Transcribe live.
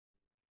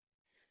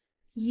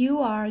You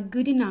are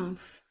good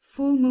enough.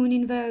 Full moon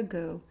in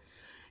Virgo.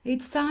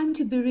 It's time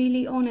to be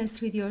really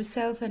honest with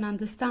yourself and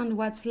understand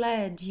what's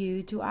led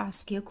you to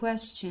ask your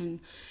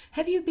question.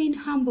 Have you been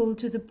humble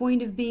to the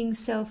point of being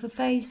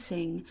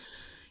self-effacing?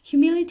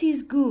 Humility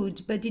is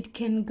good, but it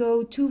can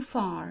go too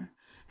far.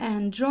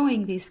 And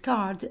drawing this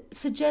card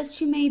suggests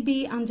you may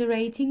be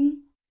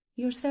underrating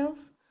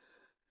yourself.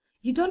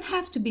 You don't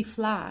have to be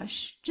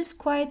flash, just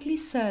quietly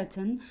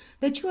certain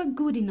that you are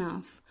good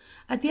enough.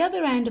 At the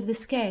other end of the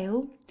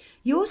scale,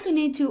 you also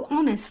need to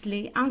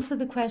honestly answer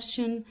the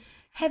question,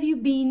 have you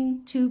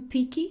been too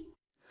picky?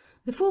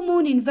 The full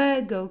moon in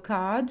Virgo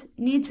card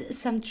needs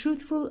some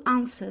truthful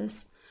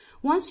answers.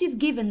 Once you've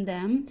given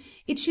them,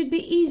 it should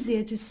be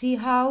easier to see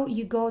how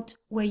you got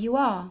where you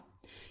are.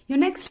 Your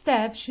next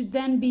step should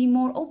then be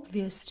more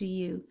obvious to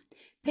you.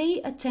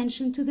 Pay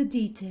attention to the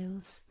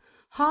details.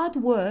 Hard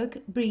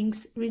work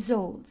brings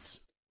results.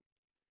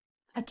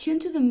 Attune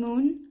to the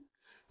moon.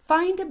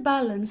 Find a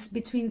balance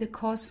between the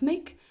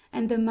cosmic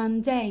and the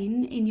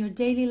mundane in your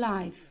daily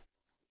life.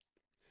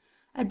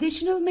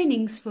 Additional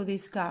meanings for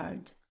this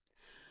card.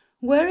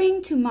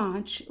 Worrying too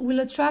much will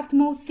attract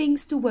more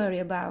things to worry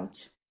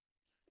about.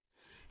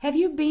 Have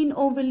you been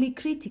overly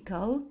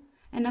critical?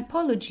 An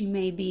apology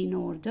may be in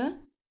order.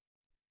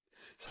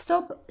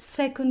 Stop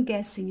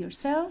second-guessing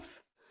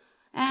yourself.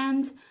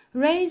 And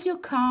raise your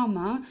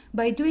karma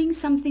by doing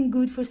something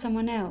good for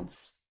someone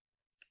else.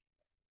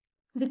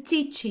 The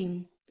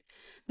teaching.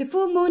 The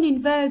full moon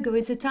in Virgo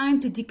is a time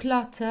to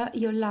declutter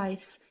your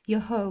life, your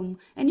home,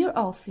 and your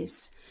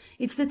office.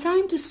 It's the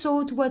time to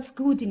sort what's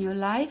good in your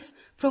life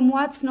from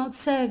what's not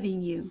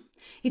serving you.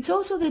 It's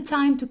also the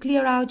time to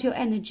clear out your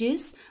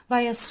energies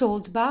via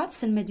salt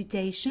baths and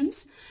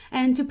meditations,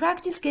 and to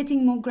practice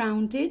getting more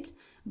grounded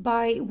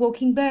by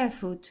walking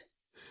barefoot.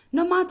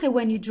 No matter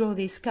when you draw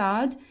this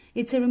card,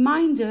 it's a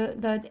reminder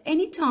that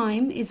any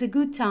time is a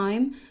good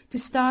time to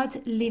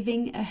start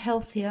living a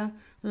healthier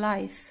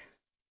life.